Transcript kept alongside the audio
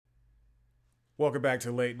Welcome back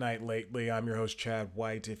to Late Night Lately. I'm your host, Chad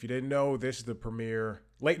White. If you didn't know, this is the premier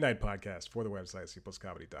late night podcast for the website,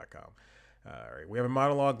 cpluscomedy.com. All right, we have a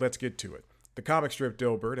monologue. Let's get to it. The comic strip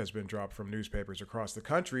Dilbert has been dropped from newspapers across the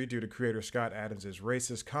country due to creator Scott Adams'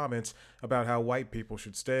 racist comments about how white people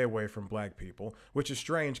should stay away from black people, which is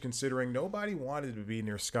strange considering nobody wanted to be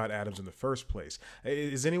near Scott Adams in the first place.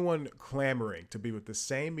 Is anyone clamoring to be with the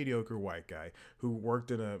same mediocre white guy who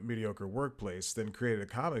worked in a mediocre workplace, then created a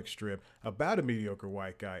comic strip about a mediocre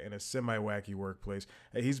white guy in a semi-wacky workplace?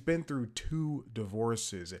 He's been through 2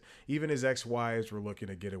 divorces. Even his ex-wives were looking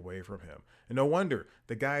to get away from him. And no wonder,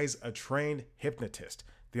 the guy's a trained hypnotist.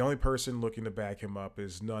 The only person looking to back him up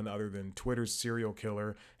is none other than Twitter's serial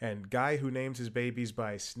killer and guy who names his babies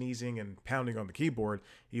by sneezing and pounding on the keyboard,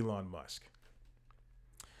 Elon Musk.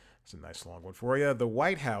 It's a nice long one for you. The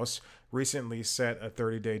White House recently set a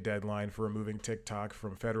 30-day deadline for removing TikTok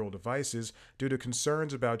from federal devices due to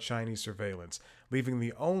concerns about Chinese surveillance, leaving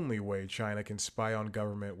the only way China can spy on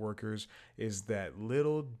government workers is that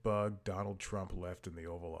little bug Donald Trump left in the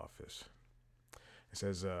Oval Office. It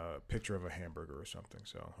says a picture of a hamburger or something,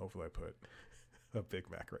 so hopefully I put a Big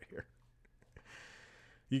Mac right here.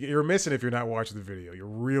 You're missing if you're not watching the video. You're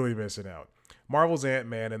really missing out. Marvel's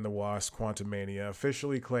Ant-Man and the Wasp: Quantumania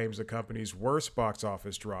officially claims the company's worst box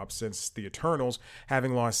office drop since The Eternals,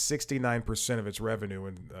 having lost 69% of its revenue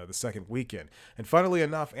in the second weekend. And funnily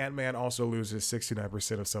enough, Ant-Man also loses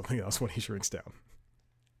 69% of something else when he shrinks down.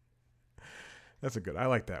 I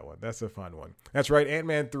like that one. That's a fun one. That's right.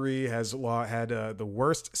 Ant-Man 3 has had the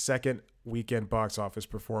worst second weekend box office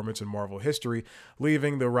performance in Marvel history,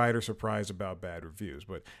 leaving the writer surprised about bad reviews.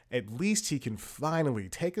 But at least he can finally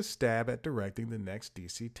take a stab at directing the next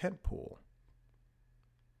DC tentpole.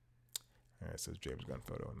 It says James Gunn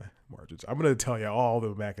photo in the margins. I'm going to tell you all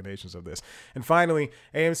the machinations of this. And finally,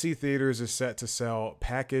 AMC Theaters is set to sell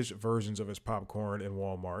packaged versions of its popcorn in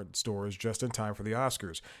Walmart stores just in time for the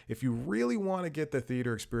Oscars. If you really want to get the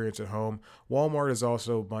theater experience at home, Walmart is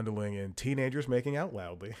also bundling in teenagers making out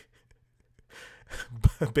loudly,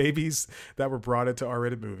 babies that were brought into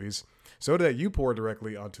R-rated movies, soda that you pour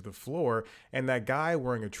directly onto the floor, and that guy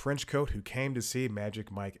wearing a trench coat who came to see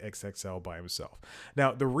Magic Mike XXL by himself.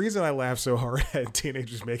 Now, the reason I laugh so hard at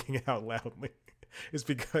teenagers making out loudly is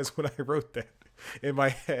because when I wrote that in my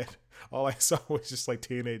head, all I saw was just like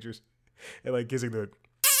teenagers and like kissing the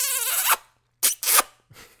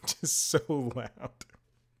just so loud.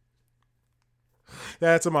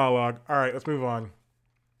 That's a monologue. All right, let's move on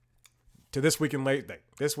to This Week in Late Night.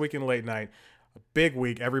 This Week in Late Night. A big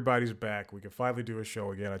week. Everybody's back. We can finally do a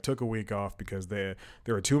show again. I took a week off because there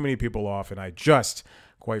are too many people off, and I just,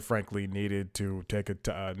 quite frankly, needed to take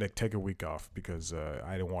a week off because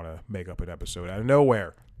I didn't want to make up an episode out of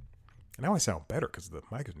nowhere. And now I sound better because the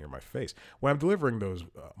mic is near my face. When I'm delivering those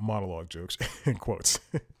monologue jokes in quotes,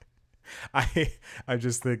 I was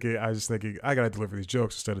just thinking I gotta deliver these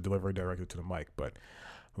jokes instead of delivering directly to the mic, but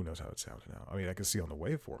who knows how it sounds now? I mean, I can see on the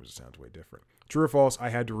waveforms it sounds way different. True or false, I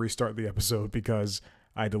had to restart the episode because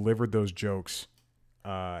I delivered those jokes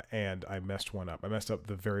and I messed one up. I messed up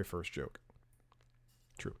the very first joke.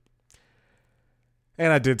 True.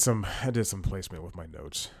 And I did some placement with my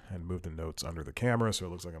notes and moved the notes under the camera so it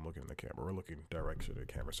looks like I'm looking in the camera. We're looking directly at the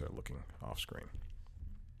camera instead of looking off screen.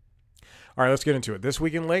 All right, let's get into it. This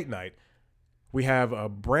Week in Late Night, we have a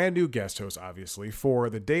brand new guest host, obviously, for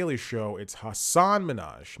The Daily Show. It's Hasan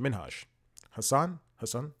Minhaj. Hasan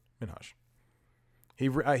Minhaj.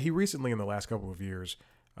 He recently, in the last couple of years,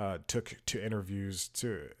 took to interviews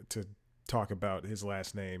to talk about his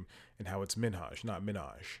last name and how it's Minhaj, not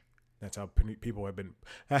Minaj. That's how people have been.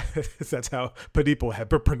 That's how people have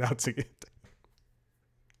been pronouncing it.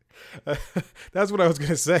 That's what I was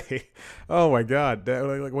gonna say. Oh my god,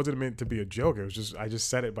 that wasn't meant to be a joke. It was just I just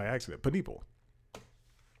said it by accident. People.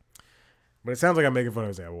 But it sounds like I'm making fun of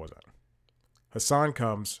his name. I wasn't. Hasan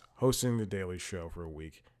comes, hosting The Daily Show for a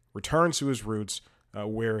week, returns to his roots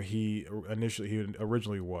where he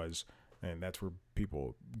originally was, and that's where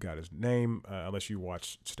people got his name, unless you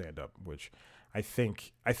watch stand-up, which I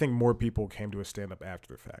think more people came to a stand-up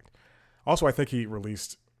after the fact. Also, I think he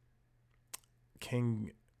released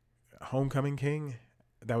Homecoming King.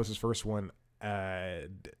 That was his first one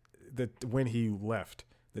when he left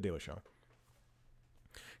The Daily Show.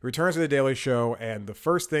 He returns to The Daily Show, and the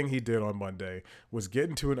first thing he did on Monday was get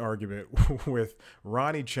into an argument with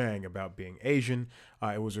Ronnie Chang about being Asian.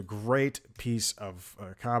 It was a great piece of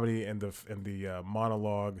comedy in the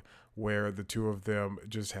monologue where the two of them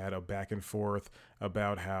just had a back and forth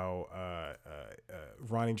about how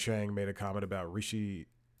Ronnie Chang made a comment about Rishi.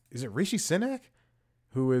 Is it Rishi Sunak?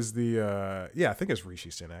 Who is the I think it's Rishi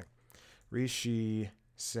Sunak. Rishi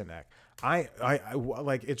Sinek. I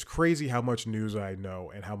like, it's crazy how much news I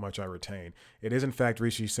know and how much I retain. It is in fact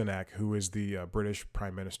Rishi Sunak, who is the British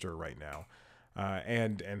Prime Minister right now,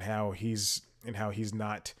 and how he's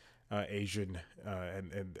not Asian,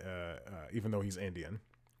 even though he's Indian,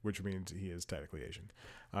 which means he is technically Asian.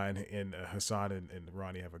 And Hassan and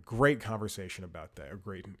Ronnie have a great conversation about that, a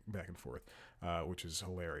great back and forth, which is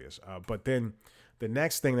hilarious. But then the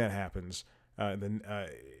next thing that happens, in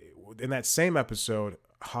that same episode,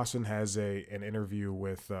 Hassan has an interview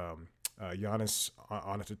with Giannis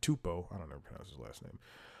Antetokounmpo. I don't know how to pronounce his last name.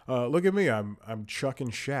 Look at me, I'm Chuck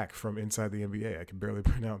and Shaq from inside the NBA. I can barely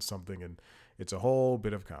pronounce something, and it's a whole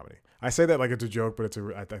bit of comedy. I say that like it's a joke, but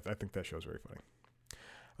I think that show's very funny.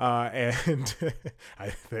 And I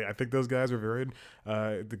think those guys are very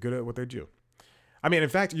good at what they do. I mean, in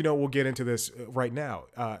fact, we'll get into this right now.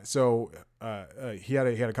 So he had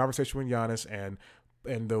a conversation with Giannis,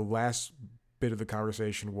 and the last bit of the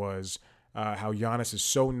conversation was how Giannis is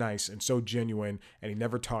so nice and so genuine, and he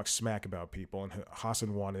never talks smack about people. And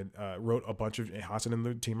Hassan wrote a bunch of, Hassan and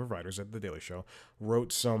the team of writers at The Daily Show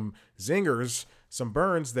wrote some zingers, some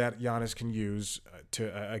burns that Giannis can use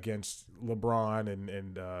against LeBron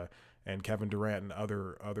and Kevin Durant and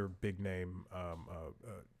other big name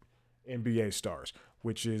NBA stars.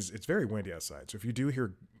 Which is, it's very windy outside, so if you do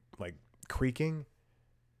hear like creaking,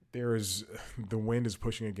 the wind is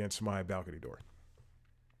pushing against my balcony door.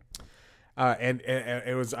 And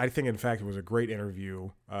it was, I think, in fact, it was a great interview,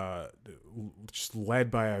 just led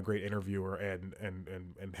by a great interviewer, and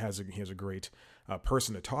he has a great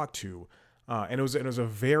person to talk to, and it was a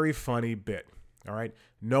very funny bit. All right,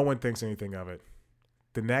 no one thinks anything of it.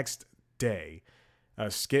 The next day,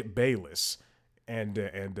 Skip Bayless and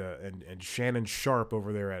Shannon Sharp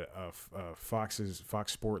over there at Fox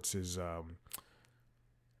Sports is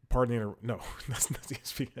pardon the no, that's not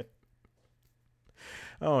ESPN.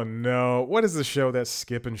 Oh no! What is the show that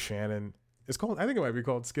Skip and Shannon is called? I think it might be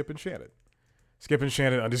called Skip and Shannon. Skip and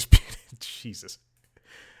Shannon Undisputed. Jesus,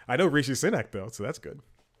 I know Rishi Sunak though, so that's good.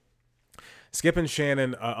 Skip and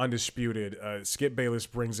Shannon Undisputed. Skip Bayless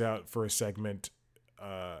brings out for a segment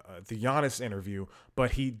the Giannis interview,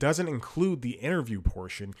 but he doesn't include the interview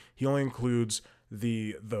portion. He only includes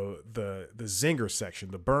the zinger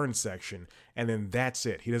section, the burn section, and then that's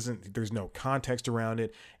it. There's no context around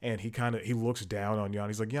it, and he looks down on Giannis.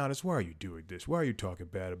 He's like, Giannis, why are you doing this? Why are you talking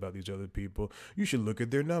bad about these other people? You should look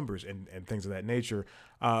at their numbers and things of that nature.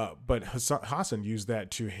 But Hassan used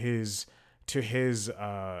that to his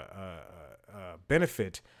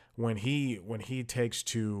benefit when he takes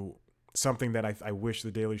to something that I wish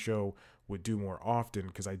The Daily Show would do more often,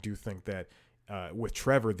 because I do think that with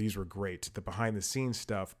Trevor, these were great, the behind the scenes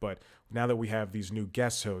stuff. But now that we have these new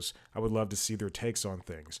guest hosts, I would love to see their takes on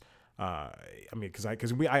things. I mean, because I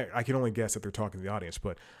can only guess that they're talking to the audience.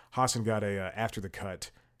 But Hassan got a after the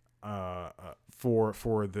cut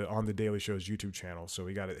for the on the Daily Show's YouTube channel. So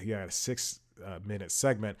he got a 6-minute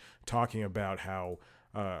segment talking about how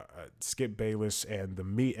Skip Bayless and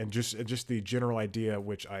the and just the general idea,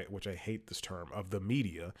 which I hate this term, of the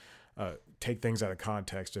media, take things out of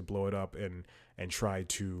context and blow it up and try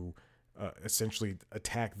to essentially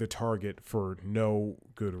attack the target for no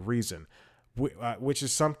good reason, which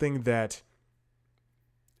is something that,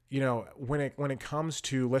 when it comes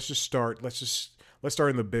to, let's start in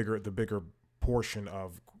the bigger portion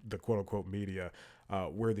of the quote unquote media,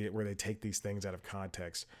 where they take these things out of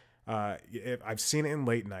context. I've seen it in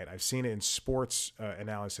late night. I've seen it in sports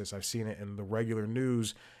analysis. I've seen it in the regular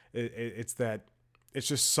news. It's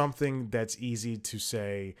just something that's easy to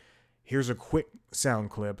say, here's a quick sound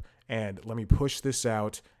clip, and let me push this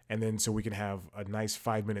out, and then so we can have a nice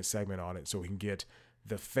 5-minute segment on it, so we can get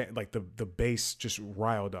the base just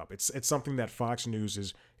riled up. It's something that Fox News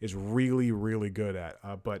is really, really good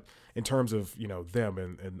at. But in terms of them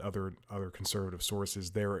and other conservative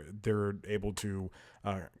sources, they're able to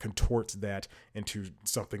contort that into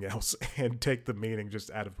something else and take the meaning just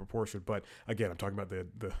out of proportion. But again, I'm talking about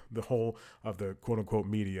the whole of the quote unquote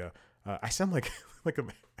media. I sound like a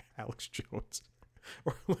Alex Jones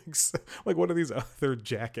or like one of these other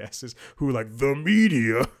jackasses who like the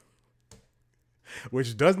media.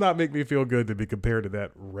 Which does not make me feel good to be compared to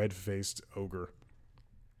that red-faced ogre.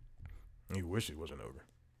 You wish he was an ogre.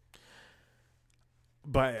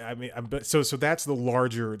 But I mean, so that's the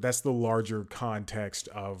larger context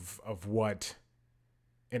of what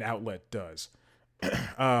an outlet does.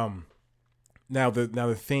 Now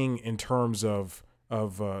the thing in terms of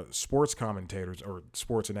sports commentators, or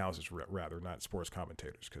sports analysis rather, not sports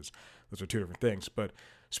commentators, because those are two different things, but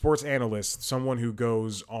sports analysts, someone who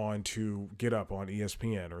goes on to get up on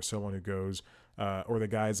ESPN, or someone who goes or the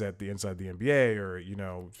guys at the Inside the NBA, or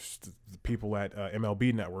just the people at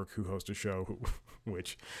MLB Network who host a show,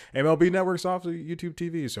 which MLB Network's off of YouTube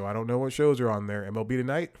TV, so I don't know what shows are on there. MLB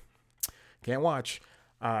Tonight, can't watch.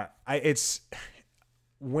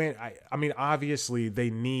 Obviously they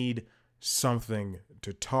need something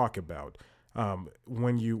to talk about.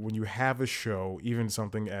 When you have a show, even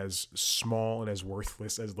something as small and as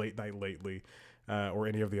worthless as Late Night Lately, or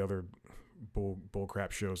any of the other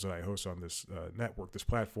bullcrap shows that I host on this network, this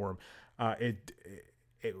platform, it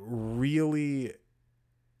really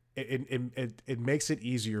makes it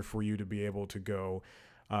easier for you to be able to go,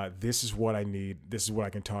 this is what I need, this is what I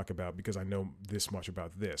can talk about because I know this much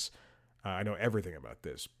about this, I know everything about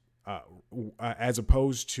this, as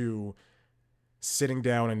opposed to sitting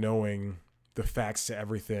down and knowing the facts to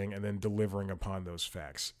everything and then delivering upon those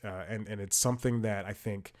facts, and it's something that I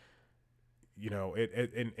think,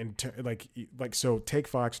 so take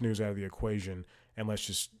Fox News out of the equation and let's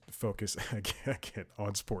just focus again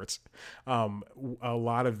on sports. A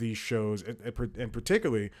lot of these shows, and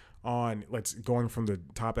particularly on going from the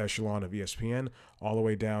top echelon of ESPN all the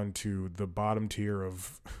way down to the bottom tier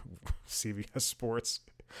of CBS Sports,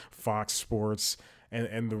 Fox Sports,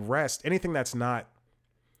 and the rest, anything that's not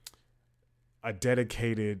a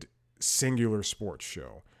dedicated singular sports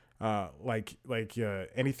show.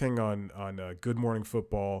 Anything on Good Morning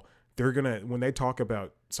Football, they're gonna, when they talk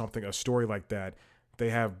about something, a story like that,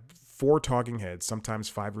 they have 4 talking heads, sometimes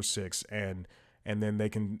 5 or 6, and then they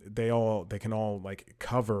can all like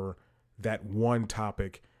cover that one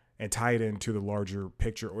topic and tie it into the larger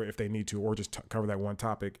picture, or if they need to, or just cover that one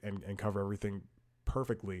topic and cover everything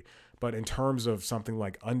perfectly. But in terms of something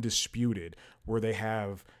like Undisputed, where they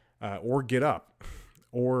have or Get Up,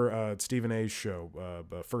 or Stephen A's show,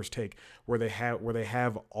 First Take, where they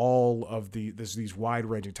have all of these wide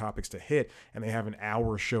ranging topics to hit, and they have an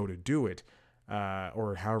hour show to do it,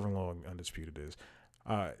 or however long Undisputed is.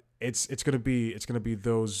 It's gonna be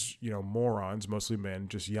those morons, mostly men,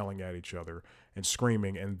 just yelling at each other and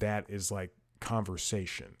screaming, and that is like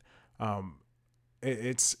conversation.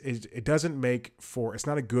 It doesn't make for, it's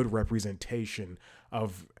not a good representation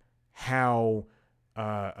of how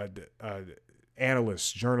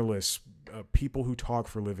analysts, journalists, people who talk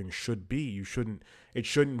for a living should be. It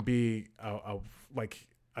shouldn't be a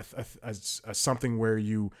something where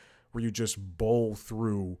you just bowl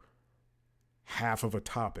through half of a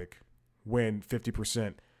topic when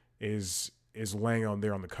 50% is laying on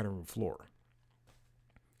there on the cutting room floor.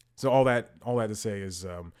 So all that to say is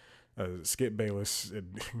Skip Bayless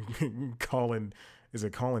and Colin not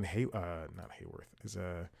Hayworth,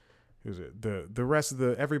 who's it? The rest of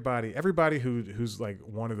everybody who's like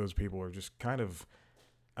one of those people are just kind of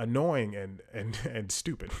annoying and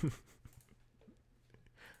stupid.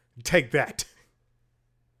 Take that.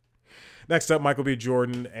 Next up, Michael B.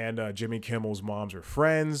 Jordan and Jimmy Kimmel's moms are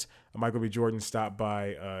friends. Michael B. Jordan stopped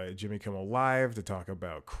by Jimmy Kimmel Live to talk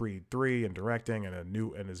about Creed 3 and directing and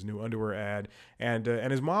his new underwear ad. And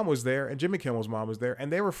his mom was there, and Jimmy Kimmel's mom was there, and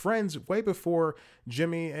they were friends way before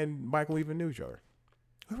Jimmy and Michael even knew each other.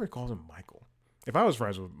 Whoever calls him Michael. If I was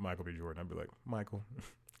friends with Michael B. Jordan, I'd be like, Michael,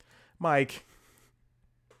 Mike.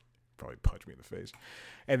 Probably punch me in the face.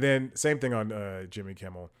 And then same thing on Jimmy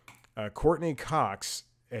Kimmel. Courtney Cox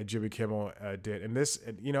and Jimmy Kimmel did, and this,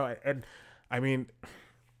 and I mean,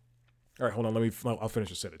 all right, hold on, I'll finish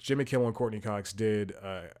the sentence. Jimmy Kimmel and Courtney Cox did.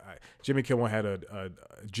 Jimmy Kimmel had a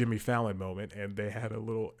Jimmy Fallon moment, and they had a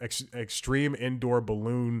little extreme indoor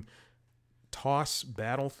balloon toss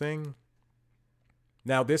battle thing.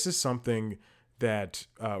 Now, this is something that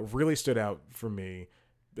really stood out to me,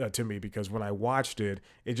 because when I watched it,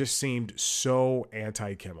 it just seemed so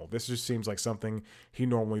anti-Kimmel. This just seems like something he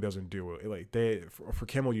normally doesn't do. Like for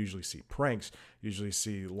Kimmel, you usually see pranks, usually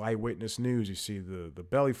see live witness news, you see the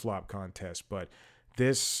belly flop contest. But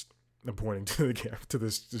this, I'm pointing to the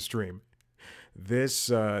stream, this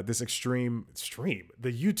extreme stream,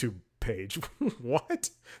 the YouTube page. What?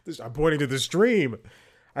 I'm pointing to the stream.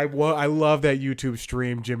 I love that YouTube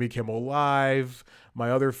stream, Jimmy Kimmel Live. My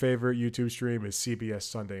other favorite YouTube stream is CBS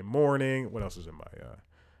Sunday Morning. What else is in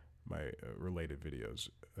my related videos,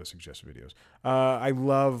 suggested videos? I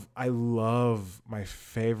love my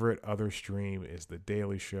favorite other stream is The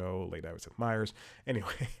Daily Show, Late Night with Seth Meyers.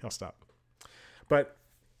 Anyway, I'll stop. But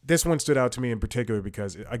this one stood out to me in particular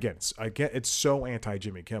because, again, it's so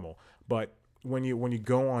anti-Jimmy Kimmel. But when you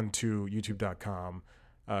go on to youtube.com,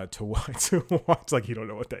 to watch, like you don't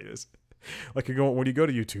know what that is. Like when you go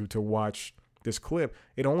to YouTube to watch this clip,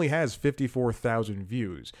 it only has 54,000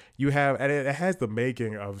 views. And it has the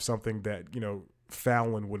making of something that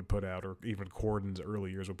Fallon would put out, or even Corden's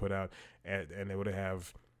early years would put out, and it would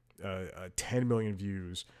have 10 million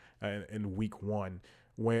views in week one,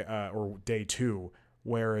 or day two,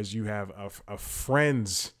 whereas you have a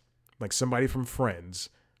Friends, like somebody from Friends,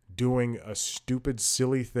 doing a stupid,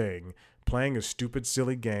 silly thing, playing a stupid,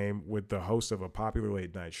 silly game with the host of a popular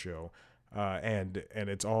late night show. And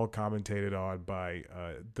it's all commentated on by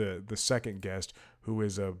the second guest, who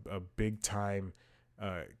is a big time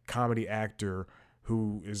comedy actor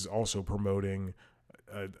who is also promoting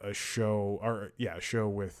a show, a show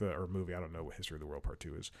with or movie. I don't know what History of the World Part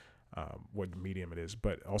 2 is, what medium it is,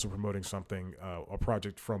 but also promoting something, a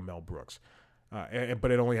project from Mel Brooks.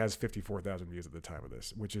 But it only has 54,000 views at the time of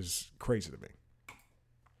this, which is crazy to me.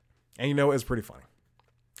 And it's pretty funny.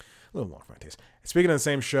 A little long for my taste. Speaking of the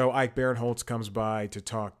same show, Ike Barinholtz comes by to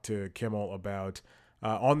talk to Kimmel about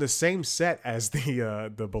on the same set as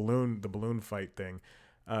the balloon fight thing,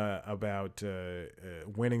 about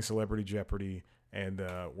winning Celebrity Jeopardy and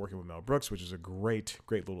working with Mel Brooks, which is a great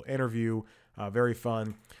little interview. Very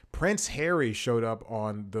fun. Prince Harry showed up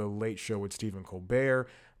on the Late Show with Stephen Colbert,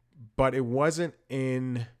 but it wasn't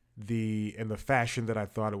in the fashion that I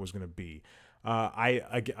thought it was going to be.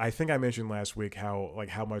 I think I mentioned last week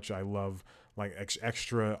how much I love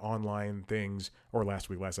extra online things, or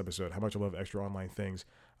last episode, how much I love extra online things.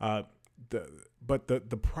 But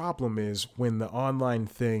the problem is when the online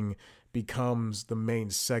thing becomes the main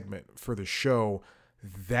segment for the show,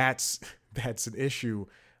 that's an issue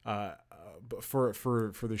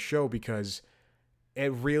for the show, because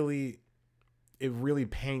it really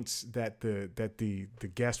paints that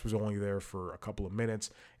the guest was only there for a couple of minutes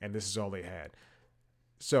and this is all they had.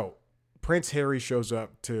 So Prince Harry shows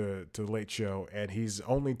up to the Late Show, and he's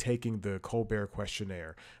only taking the Colbert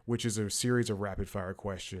questionnaire, which is a series of rapid fire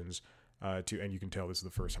questions. And you can tell this is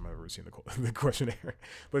the first time I've ever seen the questionnaire,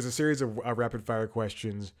 but it's a series of rapid fire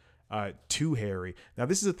questions to Harry. Now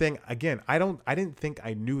this is the thing. Again, I didn't think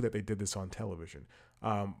I knew that they did this on television,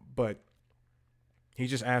 but he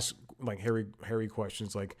just asked Harry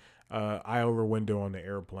questions like aisle or window on the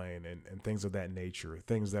airplane and things of that nature,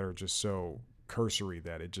 things that are just so cursory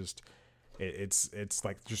that it's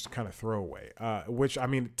like just kind of throwaway, which I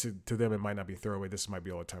mean to them it might not be throwaway. This might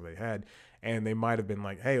be all the time they had, and they might have been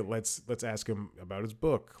like, hey, let's ask him about his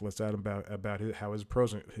book, let's ask him about how his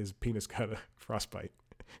penis got a frostbite,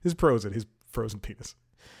 his frozen penis,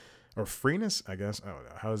 or freeness, I guess. I don't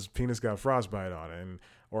know how his penis got frostbite on it,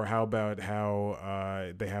 or how about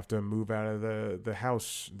how they have to move out of the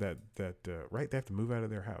house that right, they have to move out of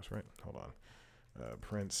their house, right? Hold on.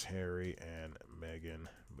 Prince Harry and Meghan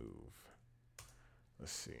move.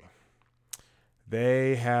 Let's see.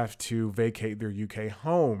 They have to vacate their UK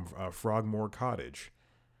home, Frogmore Cottage.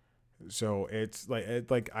 So it's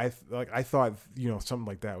I thought something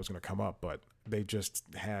like that was going to come up, but they just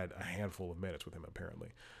had a handful of minutes with him apparently.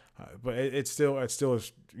 But it's still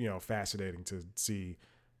fascinating to see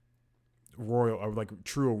royal or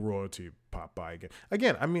true royalty pop by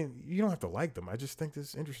again. I mean, you don't have to like them. I just think this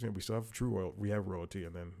is interesting. We still have we have royalty,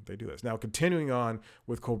 and then they do this. Now, continuing on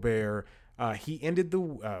with Colbert, he ended the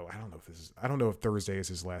I don't know if Thursday is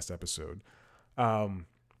his last episode,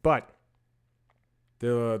 but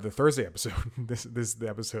the Thursday episode, the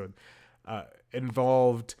episode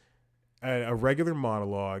involved a regular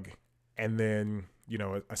monologue and then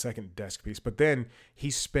a second desk piece. But then he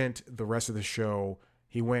spent the rest of the show.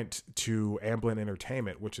 He went to Amblin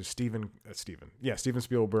Entertainment, which is Steven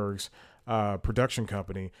Spielberg's production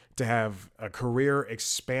company, to have a career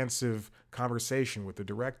expansive conversation with the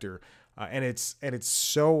director. And it's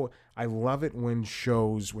so, I love it when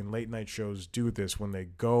late night shows do this, when they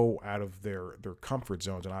go out of their comfort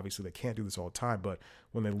zones. And obviously they can't do this all the time, but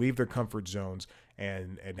when they leave their comfort zones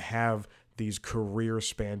and have these career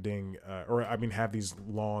spanning, have these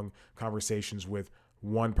long conversations with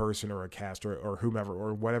one person or a cast or whomever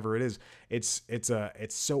or whatever it is. It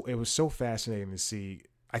was so fascinating to see.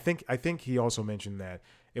 I think he also mentioned that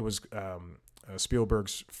it was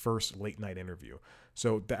Spielberg's first late night interview.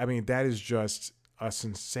 So that is just a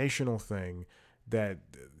sensational thing that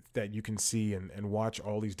you can see and watch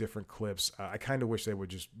all these different clips. I kind of wish they would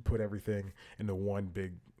just put everything into one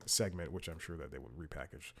big segment, which I'm sure that they would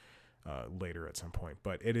repackage later at some point.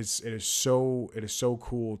 But it is so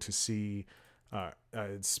cool to see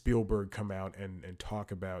Spielberg come out and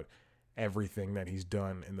talk about everything that he's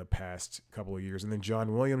done in the past couple of years. And then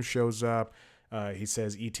John Williams shows up. He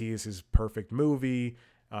says E.T. is his perfect movie,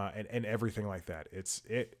 and everything like that.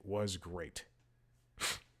 It was great.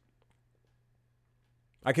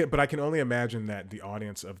 I can only imagine that the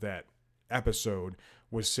audience of that episode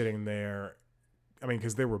was sitting there. I mean,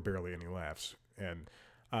 because there were barely any laughs, and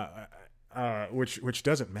which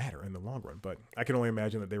doesn't matter in the long run. But I can only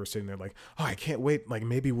imagine that they were sitting there like, oh, I can't wait. Like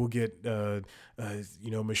maybe we'll get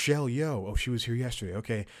Michelle Yeoh. Oh, she was here yesterday.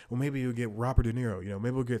 Okay, well maybe we'll get Robert De Niro.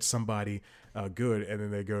 Maybe we'll get somebody good. And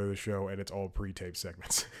then they go to the show and it's all pre-taped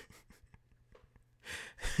segments.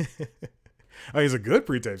 I mean, it's a good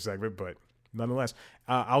pre-tape segment, but nonetheless,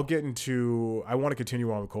 I'll get into. I want to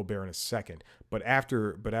continue on with Colbert in a second, but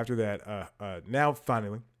after that, now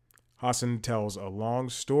finally, Hassan tells a long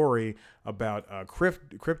story about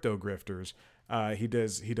crypto grifters. He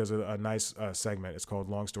does a nice segment. It's called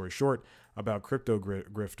 "Long Story Short" about crypto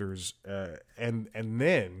grifters, and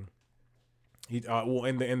then he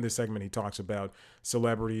in this segment he talks about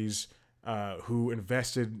celebrities who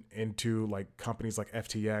invested into like companies like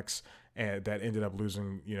FTX and that ended up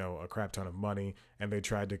losing a crap ton of money, and they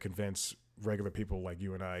tried to convince regular people like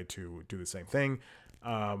you and I to do the same thing,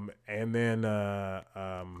 and then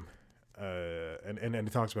and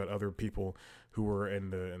it talks about other people who were in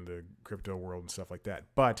the crypto world and stuff like that.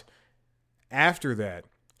 But after that,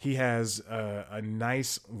 he has a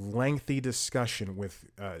nice lengthy discussion with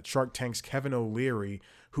Shark Tank's Kevin O'Leary,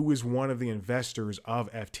 who is one of the investors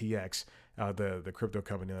of FTX, the crypto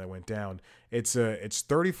company that went down. It's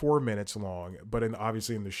 34 minutes long, but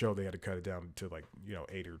obviously in the show they had to cut it down to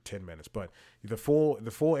 8 or 10 minutes. But the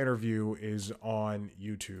full interview is on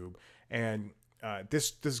YouTube, and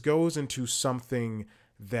this goes into something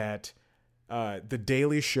that the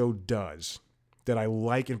Daily Show does that I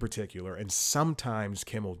like in particular, and sometimes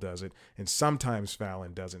Kimmel does it, and sometimes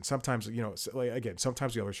Fallon does it, and sometimes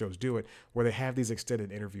sometimes the other shows do it, where they have these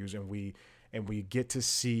extended interviews, and we get to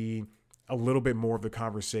see a little bit more of the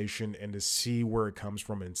conversation and to see where it comes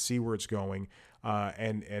from and see where it's going,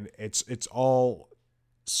 and it's all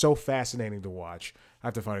so fascinating to watch. I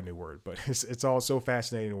have to find a new word, but it's all so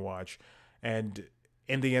fascinating to watch, and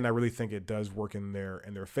in the end, I really think it does work in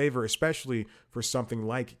their favor, especially for something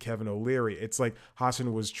like Kevin O'Leary. It's like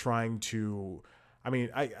Hassan was trying to. I mean,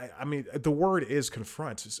 the word is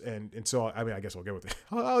confront, and so I guess I'll go with it.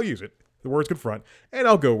 I'll use it. The word's confront, and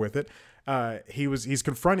I'll go with it. He's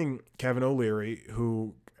confronting Kevin O'Leary,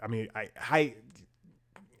 who I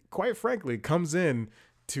quite frankly comes in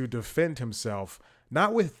to defend himself,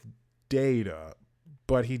 not with data,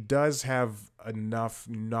 but he does have enough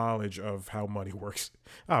knowledge of how money works.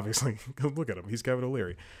 Obviously, look at him. He's Kevin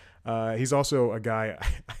O'Leary. He's also a guy.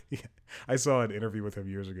 I saw an interview with him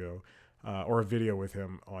years ago, or a video with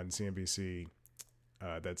him on CNBC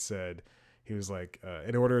that said he was like,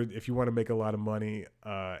 in order, if you want to make a lot of money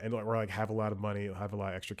or like have a lot of money, have a lot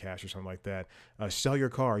of extra cash or something like that, sell your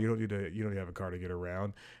car. You don't need to have a car to get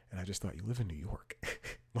around. And I just thought, you live in New York.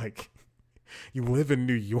 Like, you live in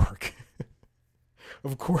New York.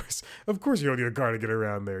 Of course you don't need a car to get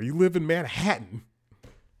around there. You live in Manhattan.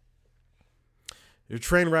 You're a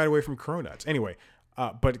train ride away from Cronuts. Anyway,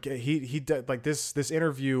 but he like this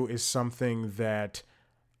interview is something that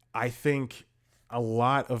I think a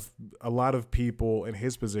lot of people in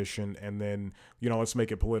his position, and then let's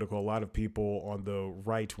make it political. A lot of people on the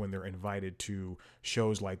right, when they're invited to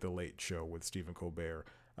shows like The Late Show with Stephen Colbert,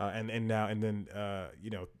 and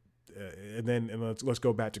let's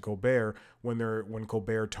go back to Colbert when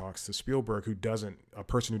Colbert talks to Spielberg, a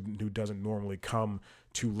person who doesn't normally come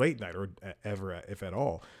to late night or ever, if at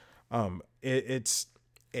all. It's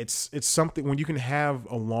something when you can have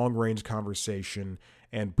a long range conversation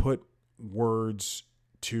and put words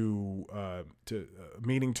to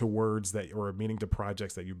meaning to words that, or meaning to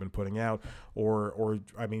projects that you've been putting out, or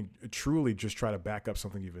truly just try to back up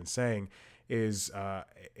something you've been saying is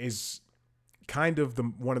kind of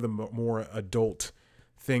one of the more adult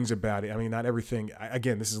things about it. I mean, not everything,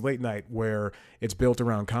 again, this is late night where it's built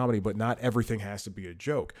around comedy, but not everything has to be a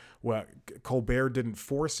joke. Well, Colbert didn't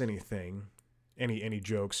force any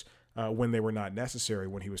jokes when they were not necessary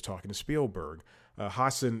when he was talking to Spielberg.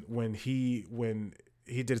 Hassan, when he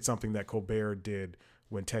did something that Colbert did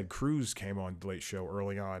when Ted Cruz came on The Late Show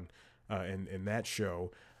early on in that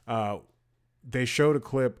show, they showed a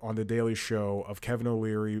clip on The Daily Show of Kevin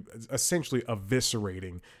O'Leary essentially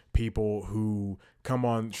eviscerating people who come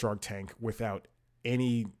on Shark Tank without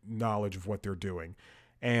any knowledge of what they're doing.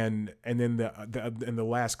 And then the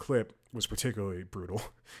last clip was particularly brutal,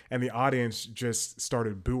 and the audience just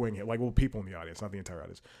started booing him. Like, well, people in the audience, not the entire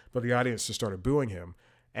audience, but the audience just started booing him,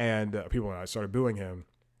 and people in the audience started booing him.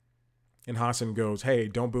 And Hassan goes, "Hey,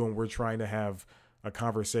 don't boo him. We're trying to have a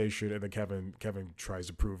conversation." And then Kevin tries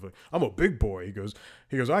to prove it. I'm a big boy. He goes,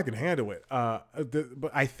 I can handle it.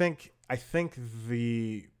 But I think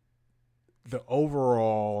the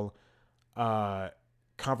overall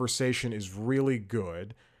conversation is really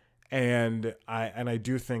good, and I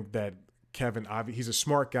do think that Kevin, he's a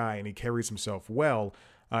smart guy and he carries himself well.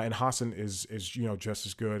 And Hassan is just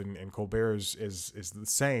as good, and Colbert is the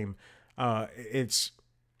same. It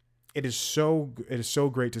is so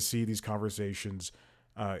great to see these conversations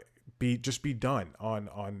be done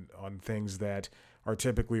on things that are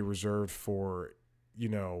typically reserved for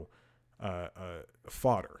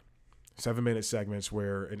fodder. 7-minute segments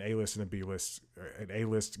where an A-list and an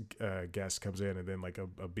A-list guest comes in, and then like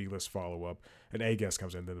a B-list follow-up, an A guest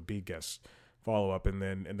comes in, then a B guest follow-up, and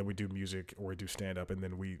then we do music or we do stand-up, and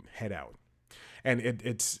then we head out. And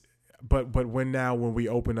but when we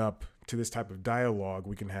open up to this type of dialogue,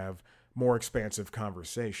 we can have more expansive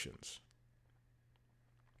conversations.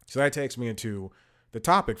 So that takes me into the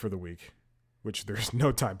topic for the week, which there's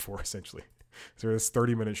no time for, essentially. So this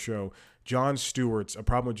 30-minute show, The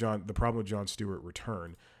Problem with Jon Stewart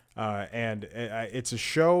return. And it's a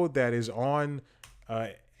show that is on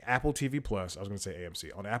Apple TV Plus. I was going to say AMC.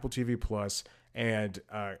 On Apple TV Plus. And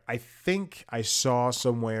I think I saw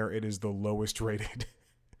somewhere it is the lowest rated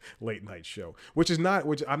late night show, which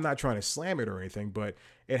I'm not trying to slam it or anything, but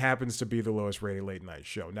it happens to be the lowest rated late night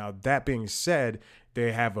show. Now, that being said,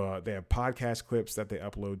 they have podcast clips that they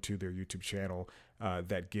upload to their YouTube channel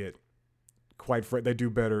that get they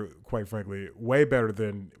do better, quite frankly, way better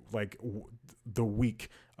than like the week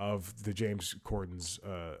of the James Corden's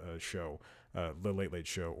show, the Late Late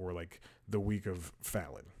Show, or like the week of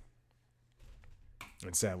Fallon,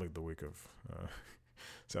 and sadly the week of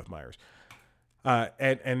Seth Meyers.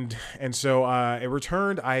 And so it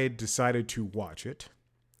returned. I decided to watch it.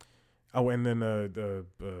 Oh, and then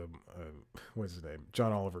what's his name?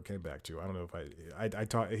 John Oliver came back too. I don't know if I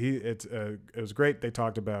talked. It was great. They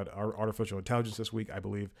talked about artificial intelligence this week, I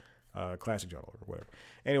believe. Classic John Oliver, whatever.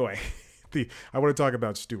 Anyway, I want to talk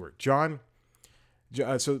about Stewart. So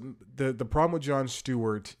the Problem with Jon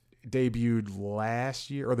Stewart debuted last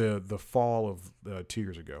year, or the fall of 2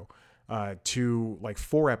 years ago. To like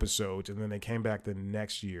 4 episodes, and then they came back the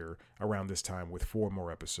next year around this time with 4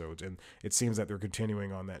 more episodes, and it seems that they're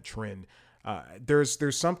continuing on that trend.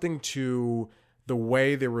 There's something to the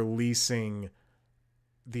way they're releasing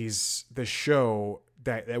the show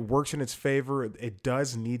that works in its favor. It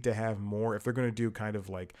does need to have more. If they're going to do kind of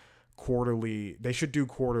like quarterly, they should do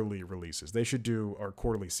quarterly releases. They should do, or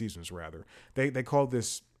quarterly seasons rather. They called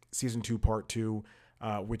this season 2 part 2.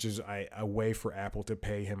 Which is a way for Apple to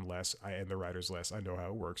pay him less and the writers less. I know how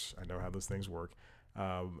it works. I know how those things work.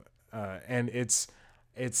 And I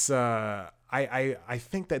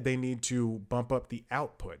think that they need to bump up the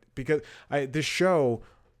output, because this show,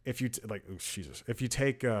 if you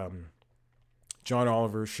take John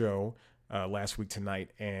Oliver's show Last Week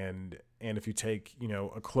Tonight, and if you take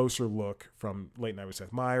a closer look from Late Night with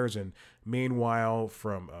Seth Meyers, and Meanwhile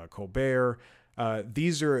from Colbert.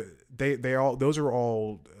 Those are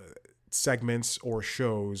all segments or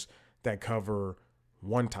shows that cover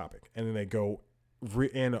one topic, and then they go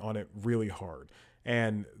in on it really hard.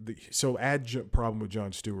 And so add Problem with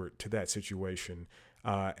Jon Stewart to that situation,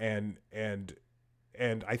 and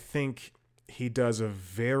I think he does a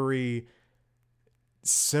very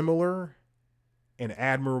similar and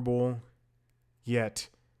admirable yet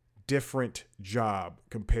different job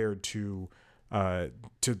compared to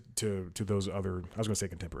those other, I was going to say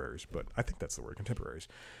contemporaries, but I think that's the word, contemporaries.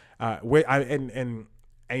 When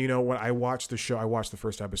I watched the show, I watched the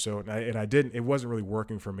first episode, and it wasn't really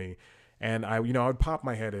working for me. And I would pop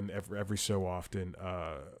my head in every so often.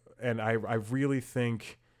 And I really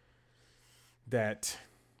think that,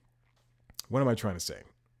 what am I trying to say?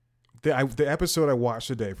 The episode I watched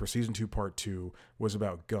today for season 2, part 2 was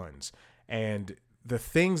about guns, and the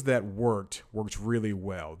things that worked really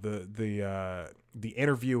well. The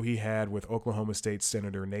interview he had with Oklahoma State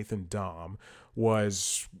Senator Nathan Dahm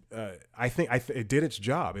was, I think it did its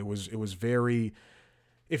job. It was very,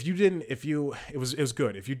 it was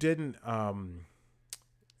good. If you didn't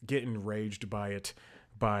get enraged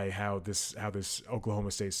by how this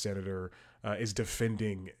Oklahoma State Senator is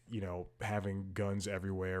defending, having guns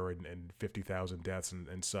everywhere and 50,000 deaths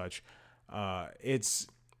and such,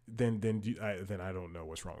 then I don't know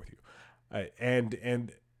what's wrong with you.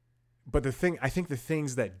 But I think the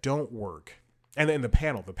things that don't work, and then the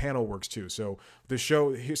panel works too. So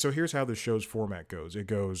here's how the show's format goes. It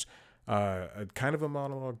goes a kind of a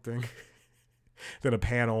monologue thing, then a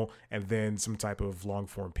panel, and then some type of long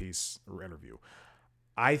form piece or interview.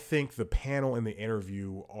 I think the panel and the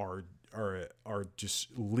interview are just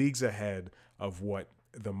leagues ahead of what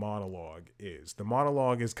the monologue is. The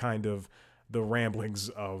monologue is kind of the ramblings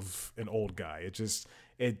of an old guy.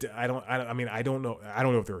 I don't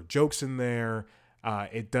know if there are jokes in there.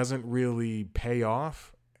 It doesn't really pay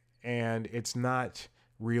off, and it's not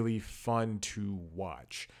really fun to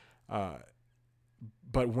watch.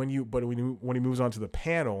 But when he moves on to the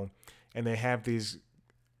panel and they have these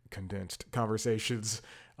condensed conversations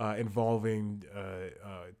involving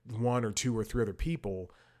one or two or three other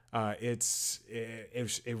people, it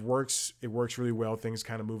works really well. Things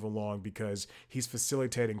kind of move along because he's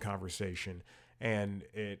facilitating conversation, and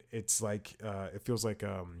it's like it feels like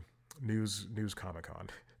news Comic-Con,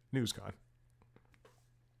 NewsCon.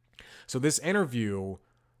 So this interview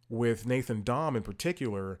with Nathan Dahm in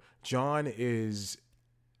particular, John is,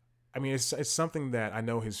 I mean, it's something that I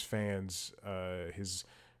know his fans, his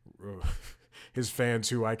fans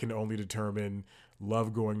who I can only determine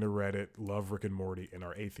love going to Reddit, love Rick and Morty, and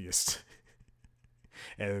are atheists,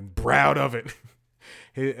 and proud of it.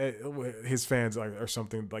 His fans are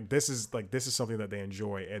something like this is something that they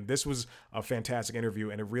enjoy, and this was a fantastic interview,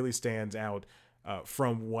 and it really stands out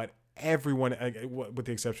from what everyone, with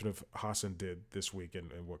the exception of Hassan, did this week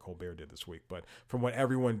and what Colbert did this week, but from what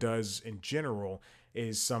everyone does in general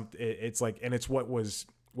is something. It's like, and it's what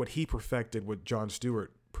he perfected, what Jon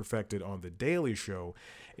Stewart perfected on the Daily Show,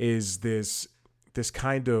 is this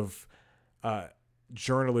kind of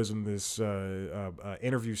journalism, this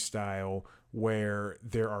interview style where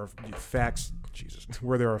there are facts,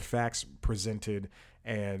 where there are facts presented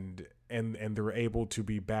and they're able to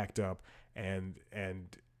be backed up, and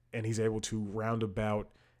he's able to roundabout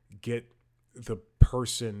get the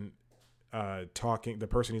person talking, the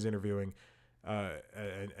person he's interviewing,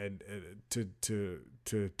 and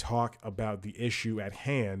to talk about the issue at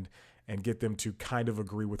hand and get them to kind of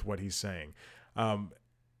agree with what he's saying. And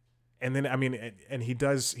then, I mean, and he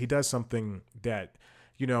does something that,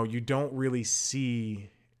 you know, you don't really see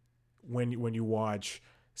when you watch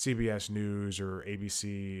CBS News or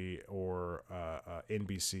ABC or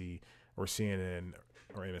NBC or CNN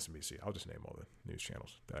or MSNBC. I'll just name all the news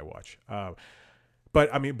channels that I watch.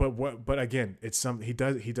 But I mean, but again, it's he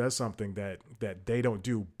does something that they don't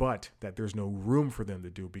do, but that there's no room for them to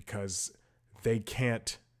do because they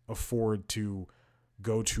can't afford to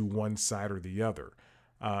go to one side or the other.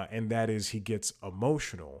 And that is, he gets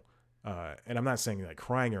emotional. And I'm not saying like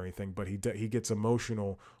crying or anything, but he gets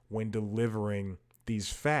emotional when delivering these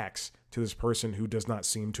facts to this person who does not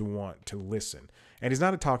seem to want to listen. And he's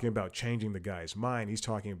not talking about changing the guy's mind. He's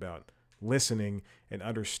talking about listening and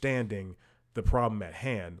understanding the problem at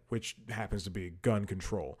hand, which happens to be gun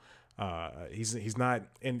control. He's not,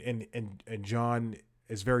 and John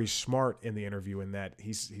is very smart in the interview in that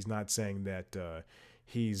he's not saying that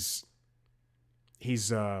he's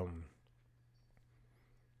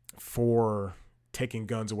for taking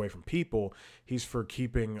guns away from people. He's for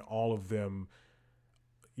keeping all of them,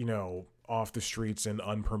 you know, off the streets in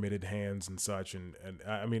unpermitted hands and such. And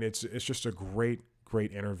I mean, it's just a great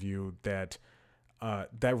interview that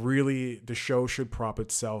really the show should prop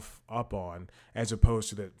itself up on, as opposed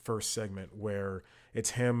to the first segment where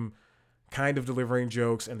it's him kind of delivering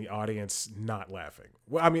jokes and the audience not laughing.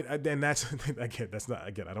 Well, I mean, and that's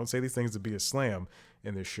again, I don't say these things to be a slam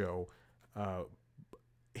in this show.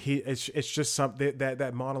 It's just something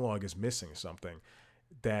that monologue is missing something.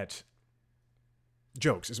 That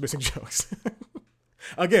is missing jokes.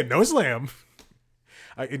 Again, no slam.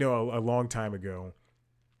 A long time ago,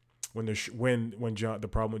 when the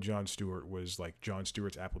problem with Jon Stewart was like Jon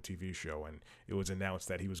Stewart's Apple TV show, and it was announced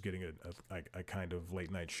that he was getting a kind of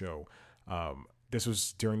late night show. This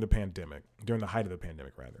was during the height of the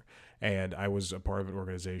pandemic, rather. And I was a part of an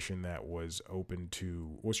organization that was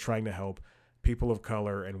trying to help people of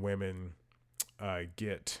color and women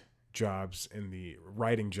get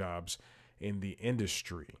writing jobs in the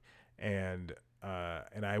industry. And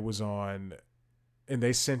I was on, and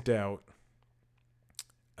they sent out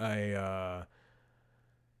I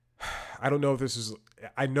don't know if this is,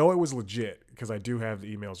 I know it was legit because I do have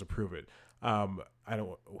the emails to prove it.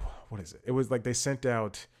 What is it? It was like they sent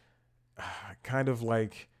out kind of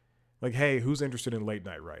like, hey, who's interested in late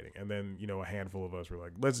night writing? And then, you know, a handful of us were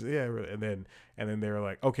like, and then they were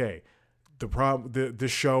like, okay, the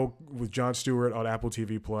show with Jon Stewart on Apple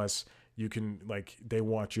TV Plus, you can, like, they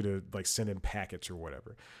want you to like send in packets or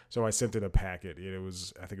whatever. So I sent in a packet. I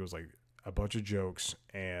think it was like a bunch of jokes,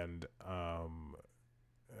 and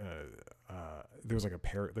there was like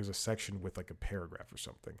there's a section with like a paragraph or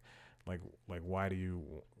something, like why do you,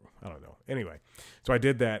 I don't know. Anyway, so I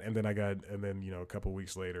did that, and then you know, a couple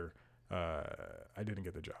weeks later, I didn't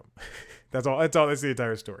get the job. That's all. That's the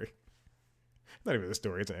entire story. Not even the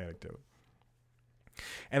story. It's an anecdote.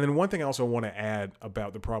 And then one thing I also want to add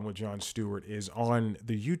about the problem with Jon Stewart is on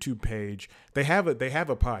the YouTube page, they have a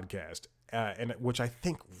podcast, and which I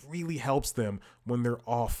think really helps them when they're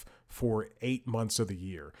off for 8 months of the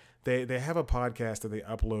year. They have a podcast that they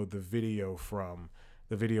upload the videos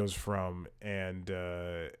from, and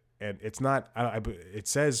it's not. It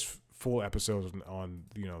says full episodes on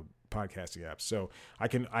podcasting apps. So I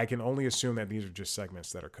can only assume that these are just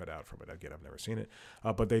segments that are cut out from it. Again, I've never seen it,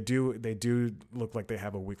 but they do look like they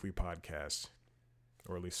have a weekly podcast,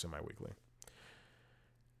 or at least semi-weekly.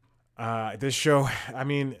 This show, I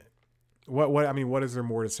mean, what is there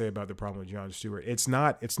more to say about the problem with Jon Stewart? It's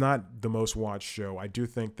not the most watched show. I do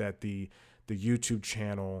think that the YouTube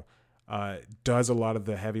channel does a lot of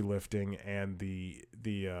the heavy lifting, and the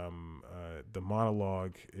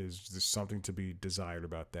monologue is just something to be desired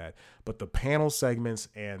about that. But the panel segments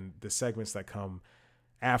and the segments that come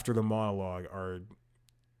after the monologue are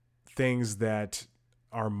things that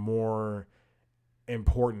are more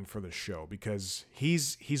important for the show, because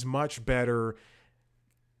he's much better.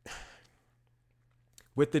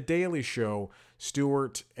 With The Daily Show,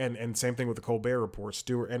 Stewart, and same thing with The Colbert Report,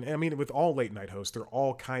 Stewart, and I mean, with all late night hosts, they're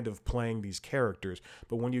all kind of playing these characters.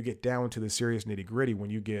 But when you get down to the serious nitty gritty, when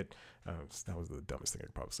you get, that was the dumbest thing I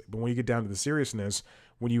could probably say, but when you get down to the seriousness,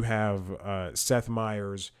 when you have Seth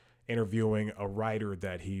Meyers interviewing a writer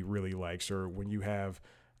that he really likes, or when you have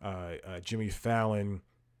Jimmy Fallon,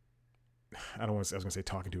 I was going to say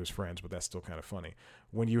talking to his friends, but that's still kind of funny.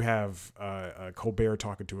 When you have Colbert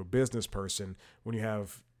talking to a business person, when you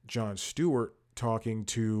have Jon Stewart talking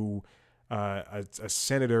to a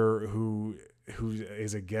senator who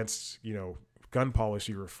is against gun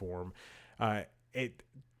policy reform,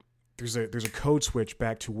 there's a code switch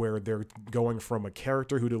back to where they're going from a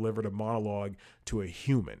character who delivered a monologue to a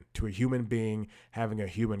human being having a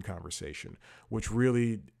human conversation, which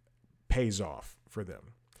really pays off for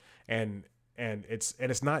them. And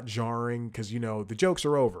it's not jarring, because the jokes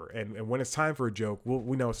are over, and when it's time for a joke,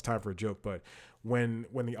 we know it's time for a joke. But when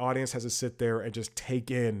the audience has to sit there and just take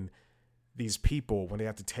in these people, when they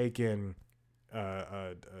have to take in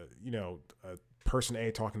person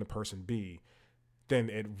A talking to person B, then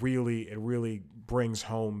it really brings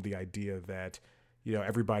home the idea that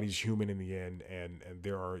everybody's human in the end, and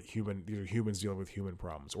these are humans dealing with human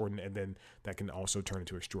problems, and then that can also turn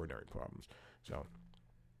into extraordinary problems. So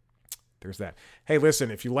there's that. Hey,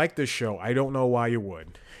 listen, if you like this show, I don't know why you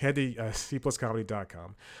would. Head to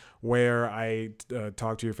cpluscomedy.com, where I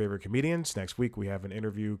talk to your favorite comedians. Next week, we have an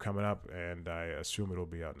interview coming up, and I assume it'll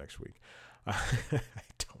be out next week. I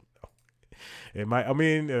don't know. It might. I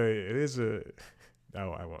mean, it is a...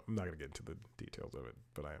 Oh, I won't. I'm not going to get into the details of it,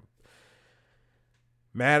 but I am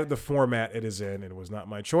mad at the format it is in, and it was not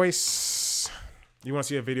my choice. You want to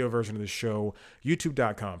see a video version of the show,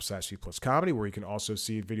 youtube.com/cpluscomedy, where you can also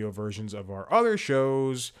see video versions of our other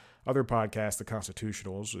shows, other podcasts. The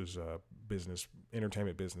Constitutionals is a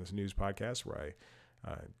entertainment business news podcast where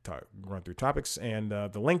I run through topics, and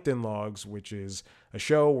the LinkedIn Logs, which is a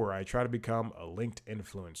show where I try to become a linked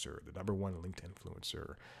influencer, the number one linked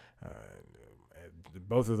influencer.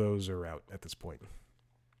 Both of those are out at this point.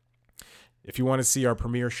 If you want to see our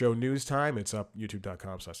premiere show News Time, it's up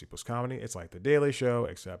youtube.com/cpluscomedy. It's like The Daily Show,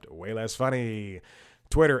 except way less funny.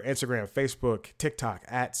 Twitter, Instagram, Facebook, TikTok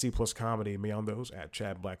 @cpluscomedy. Me on those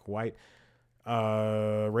 @Chad Black White.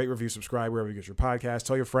 Rate, review, subscribe wherever you get your podcast.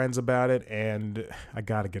 Tell your friends about it. And I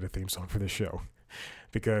got to get a theme song for this show,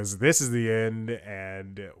 because this is the end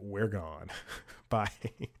and we're gone. Bye.